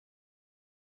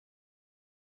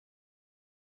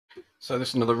So this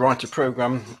is another write a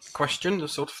program question, the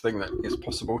sort of thing that is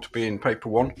possible to be in paper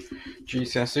 1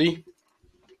 GCSE.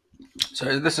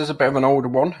 So this is a bit of an older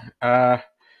one, and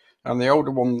the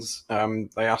older ones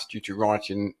they asked you to write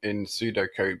in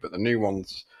pseudocode, but the new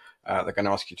ones they're going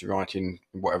to ask you to write in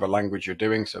whatever language you're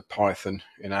doing, so Python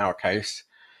in our case.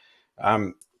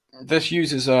 This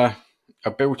uses a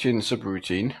built-in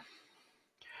subroutine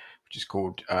which is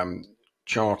called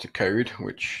charter code,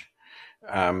 which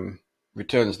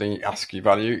returns the Ascii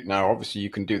value. Now, obviously, you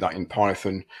can do that in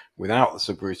Python without the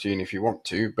subroutine if you want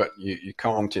to, but you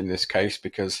can't in this case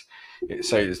because it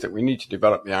says that we need to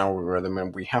develop the algorithm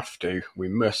and we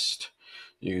must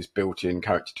use built-in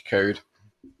character to code.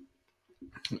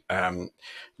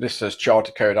 This says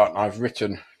charter code, and I've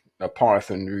written a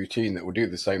Python routine that will do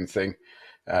the same thing.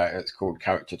 It's called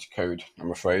character to code,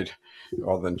 I'm afraid,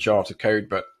 rather than charter code,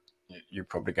 but you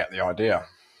probably get the idea.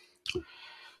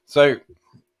 So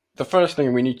the first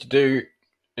thing we need to do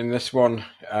in this one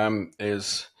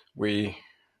is we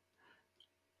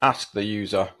ask the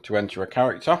user to enter a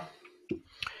character.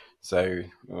 So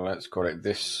let's call it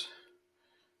this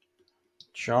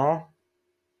char.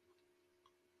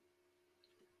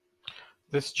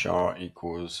 This char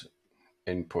equals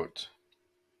input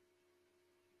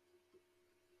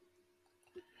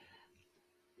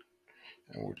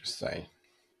and we'll just say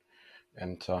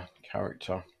enter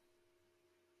character.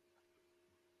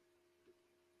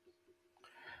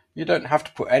 You don't have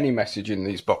to put any message in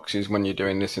these boxes when you're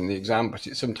doing this in the exam, but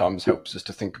it sometimes helps us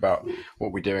to think about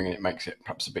what we're doing and it makes it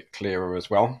perhaps a bit clearer as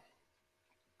well.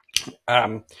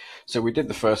 So we did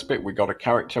the first bit, we got a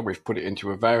character, we've put it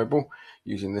into a variable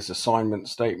using this assignment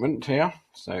statement here.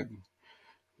 So,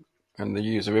 and the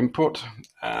user input.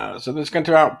 So that's going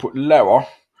to output lower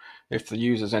if the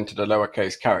user's entered a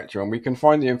lowercase character, and we can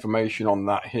find the information on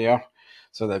that here.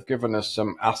 So they've given us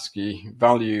some Ascii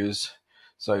values.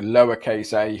 So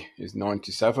lowercase a is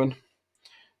 97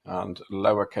 and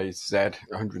lowercase z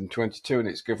 122, and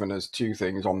it's given us two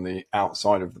things on the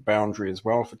outside of the boundary as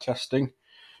well for testing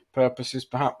purposes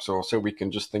perhaps, or so we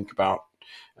can just think about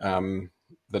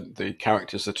the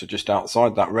characters that are just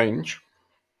outside that range.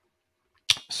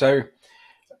 So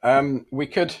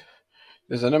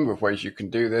there's a number of ways you can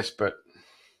do this, but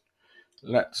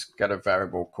let's get a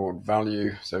variable called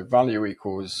value. So value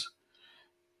equals,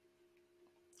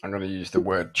 I'm going to use the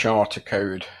word charter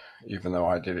code, even though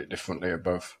I did it differently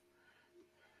above.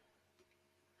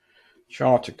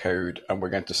 Charter code, and we're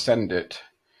going to send it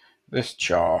this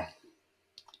char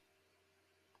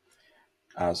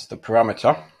as the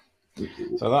parameter.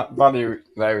 So that value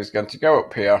there is going to go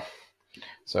up here.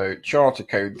 So charter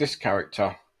code, this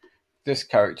character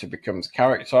becomes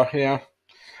character here,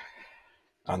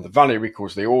 and the value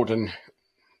equals the order.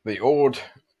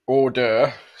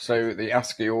 So the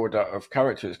ASCII order of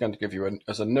character is going to give you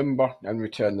as a number and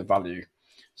return the value.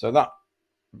 So that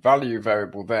value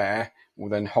variable there will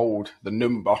then hold the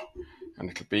number, and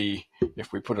it'll be,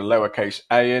 if we put a lowercase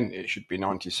a in, it should be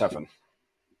 97.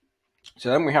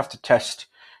 So then we have to test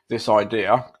this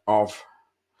idea of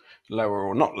lower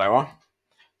or not lower.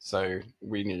 So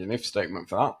we need an if statement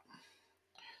for that.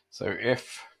 So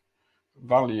if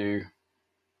value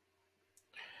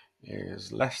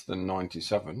is less than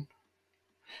 97,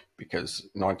 because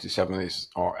 97 is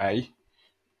our A,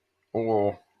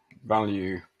 or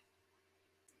value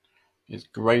is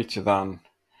greater than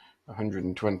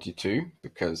 122,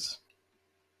 because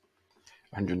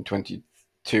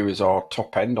 122 is our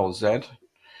top end, or Z.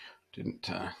 Didn't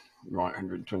write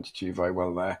 122 very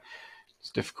well there.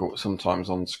 It's difficult sometimes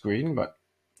on screen, but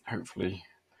hopefully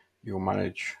you'll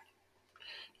manage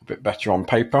a bit better on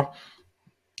paper.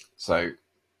 So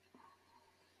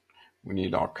we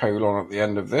need our colon at the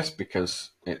end of this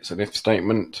because it's an if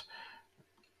statement.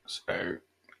 So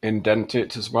indent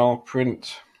it as well,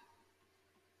 print.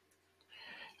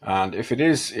 And if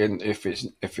it's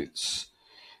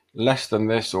less than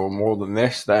this or more than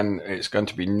this, then it's going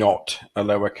to be not a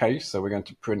lowercase. So we're going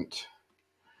to print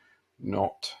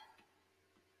not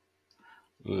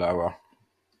lower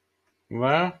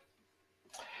there.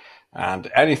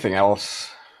 And anything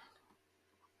else,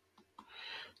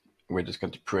 we're just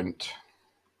going to print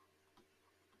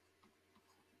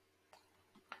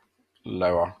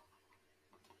lower,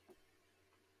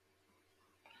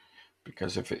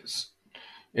 because if it's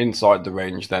inside the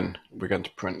range, then we're going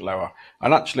to print lower.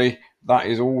 And actually, that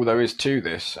is all there is to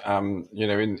this. In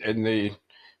the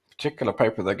particular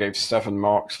paper, they gave 7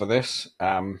 marks for this.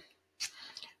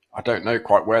 I don't know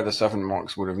quite where the 7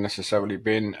 marks would have necessarily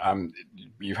been.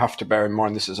 You have to bear in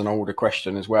mind this is an older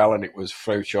question as well, and it was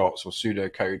flowcharts or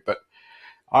pseudocode. But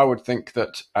I would think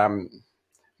that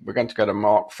we're going to get a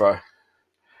mark for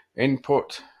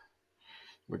input,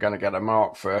 We're going to get a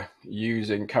mark for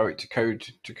using character code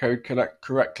to code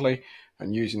correctly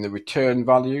and using the return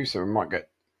value. So we might get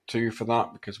 2 for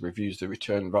that because we've used the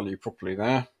return value properly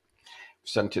there. We've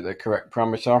sent it the correct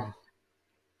parameter.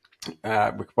 We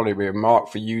could probably be a mark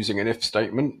for using an if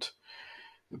statement.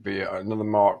 There'd be another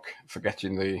mark for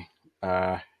getting the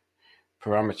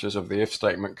parameters of the if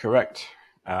statement correct,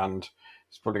 and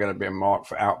it's probably going to be a mark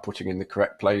for outputting in the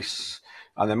correct place.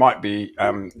 And there might be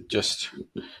just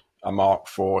a mark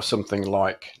for something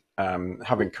like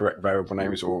having correct variable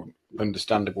names or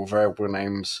understandable variable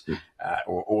names,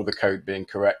 or all the code being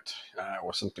correct,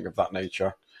 or something of that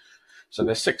nature. So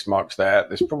there's 6 marks there.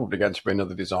 There's probably going to be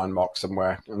another design mark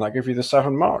somewhere, and that give you the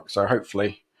 7 marks. So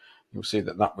hopefully you'll see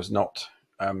that that was not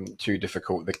too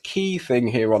difficult. The key thing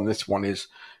here on this one is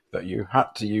that you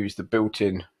had to use the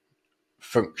built-in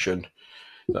function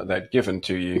that they'd given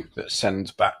to you that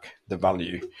sends back the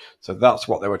value. So that's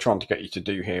what they were trying to get you to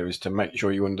do here, is to make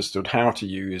sure you understood how to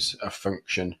use a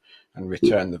function and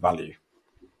return the value.